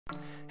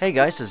Hey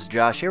guys, this is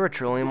Josh here with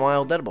Trillium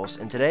Wild Edibles,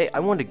 and today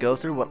I wanted to go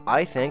through what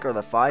I think are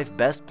the 5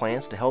 best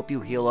plants to help you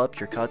heal up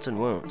your cuts and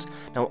wounds.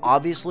 Now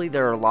obviously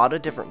there are a lot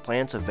of different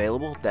plants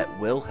available that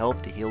will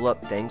help to heal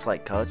up things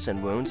like cuts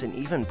and wounds and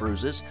even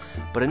bruises,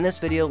 but in this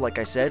video, like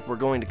I said, we're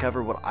going to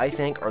cover what I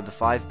think are the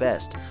 5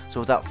 best. So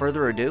without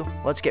further ado,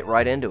 let's get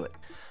right into it.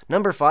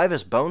 Number 5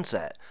 is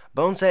Boneset.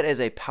 Boneset is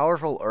a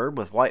powerful herb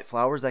with white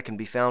flowers that can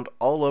be found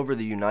all over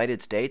the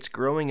United States,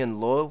 growing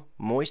in low,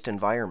 moist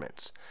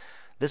environments.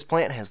 This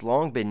plant has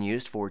long been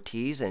used for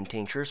teas and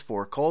tinctures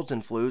for colds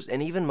and flus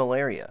and even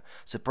malaria.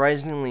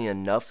 Surprisingly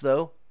enough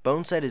though,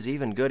 Boneset is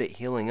even good at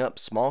healing up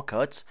small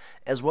cuts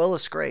as well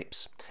as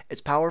scrapes.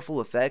 Its powerful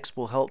effects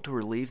will help to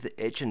relieve the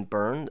itch and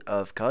burn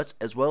of cuts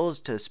as well as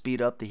to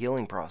speed up the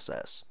healing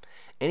process.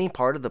 Any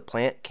part of the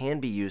plant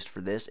can be used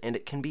for this, and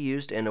it can be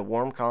used in a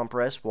warm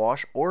compress,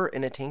 wash, or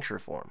in a tincture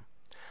form.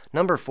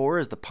 Number 4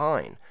 is the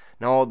pine.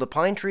 Now, the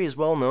pine tree is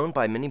well known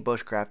by many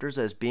bushcrafters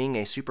as being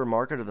a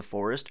supermarket of the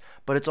forest,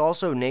 but it's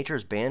also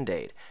nature's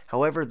band-aid.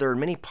 However, there are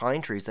many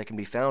pine trees that can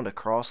be found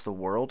across the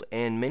world,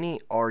 and many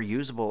are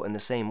usable in the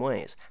same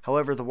ways.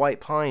 However, the white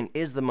pine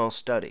is the most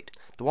studied.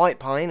 The white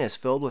pine is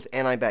filled with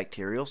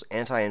antibacterials,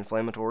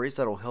 anti-inflammatories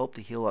that will help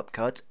to heal up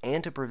cuts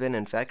and to prevent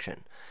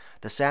infection.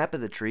 The sap of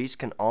the trees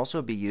can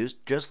also be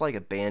used just like a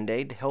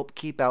band-aid to help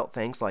keep out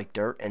things like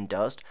dirt and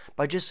dust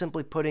by just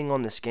simply putting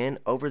on the skin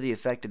over the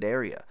affected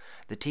area.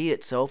 The tea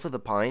itself of the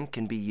pine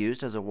can be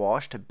used as a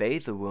wash to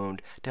bathe the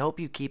wound to help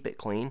you keep it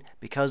clean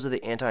because of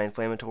the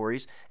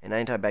anti-inflammatories and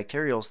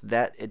antibacterials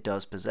that it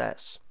does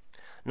possess.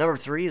 Number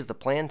 3 is the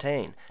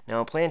plantain.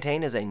 Now,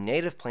 plantain is a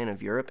native plant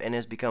of Europe and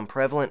has become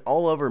prevalent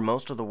all over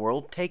most of the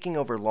world, taking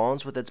over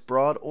lawns with its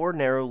broad or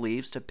narrow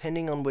leaves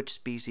depending on which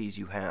species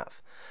you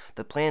have.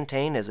 The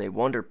plantain is a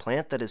wonder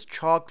plant that is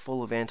chock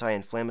full of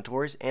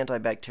anti-inflammatories,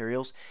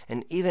 antibacterials,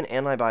 and even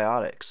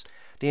antibiotics.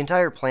 The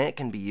entire plant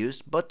can be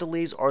used, but the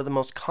leaves are the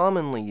most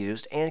commonly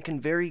used and can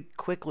very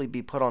quickly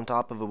be put on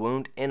top of a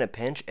wound in a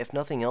pinch if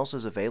nothing else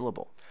is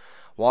available.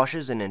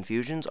 Washes and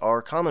infusions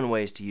are common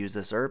ways to use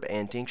this herb,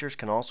 and tinctures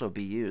can also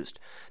be used.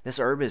 This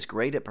herb is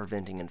great at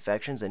preventing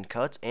infections and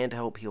cuts and to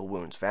help heal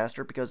wounds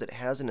faster because it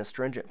has an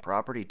astringent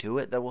property to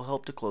it that will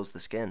help to close the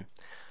skin.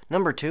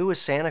 Number 2 is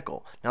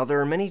Sanicle. Now,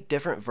 there are many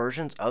different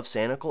versions of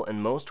Sanicle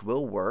and most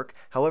will work.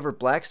 However,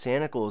 black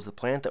Sanicle is the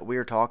plant that we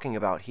are talking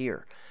about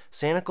here.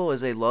 Sanicle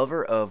is a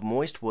lover of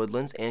moist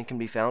woodlands and can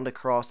be found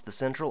across the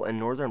central and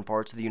northern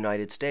parts of the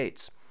United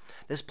States.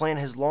 This plant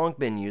has long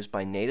been used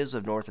by natives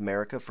of North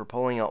America for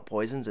pulling out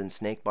poisons and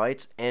snake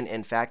bites, and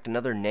in fact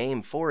another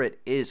name for it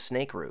is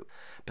snake root.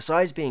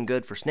 Besides being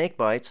good for snake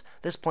bites,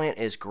 this plant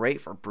is great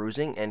for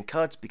bruising and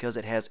cuts because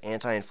it has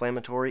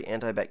anti-inflammatory,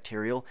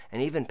 antibacterial,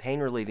 and even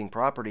pain-relieving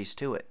properties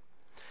to it.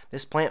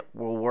 This plant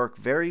will work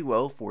very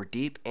well for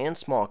deep and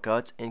small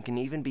cuts and can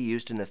even be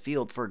used in the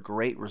field for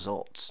great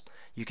results.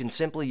 You can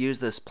simply use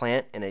this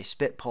plant in a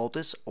spit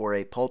poultice or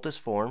a poultice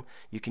form.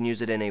 You can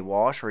use it in a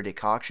wash or a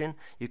decoction.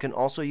 You can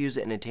also use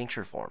it in a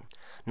tincture form.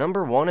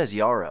 Number 1 is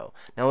Yarrow.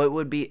 Now, it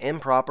would be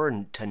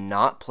improper to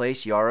not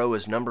place Yarrow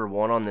as number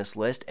 1 on this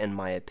list in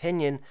my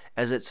opinion,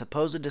 as its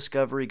supposed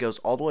discovery goes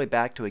all the way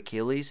back to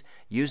Achilles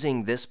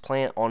using this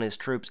plant on his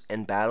troops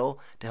in battle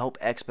to help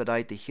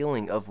expedite the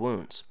healing of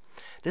wounds.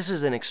 This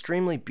is an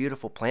extremely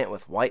beautiful plant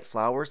with white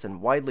flowers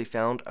and widely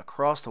found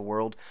across the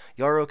world.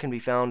 Yarrow can be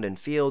found in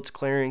fields,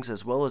 clearings,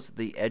 as well as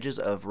the edges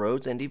of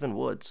roads and even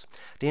woods.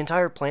 The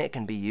entire plant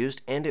can be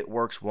used and it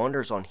works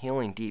wonders on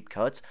healing deep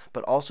cuts,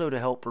 but also to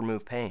help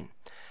remove pain.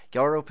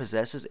 Yarrow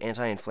possesses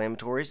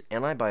anti-inflammatories,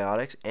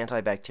 antibiotics,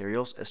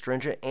 antibacterials,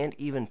 astringent, and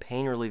even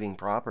pain-relieving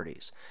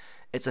properties.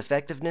 Its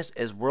effectiveness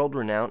is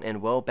world-renowned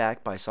and well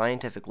backed by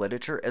scientific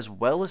literature as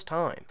well as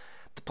time.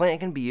 The plant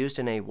can be used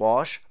in a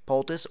wash,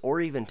 poultice,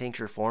 or even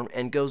tincture form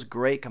and goes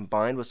great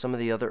combined with some of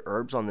the other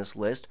herbs on this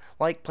list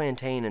like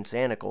plantain and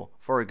sanicle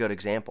for a good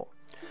example.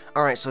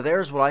 Alright, so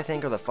there's what I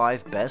think are the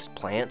 5 best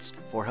plants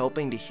for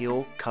helping to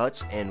heal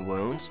cuts and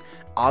wounds.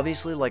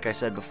 Obviously, like I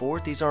said before,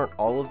 these aren't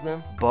all of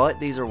them, but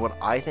these are what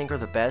I think are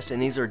the best,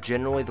 and these are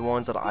generally the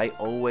ones that I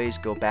always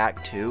go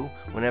back to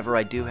whenever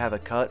I do have a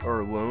cut or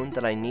a wound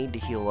that I need to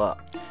heal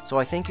up. So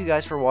I thank you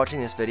guys for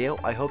watching this video.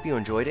 I hope you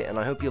enjoyed it, and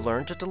I hope you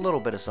learned just a little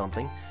bit of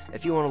something.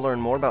 If you want to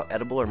learn more about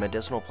edible or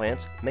medicinal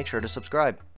plants, make sure to subscribe.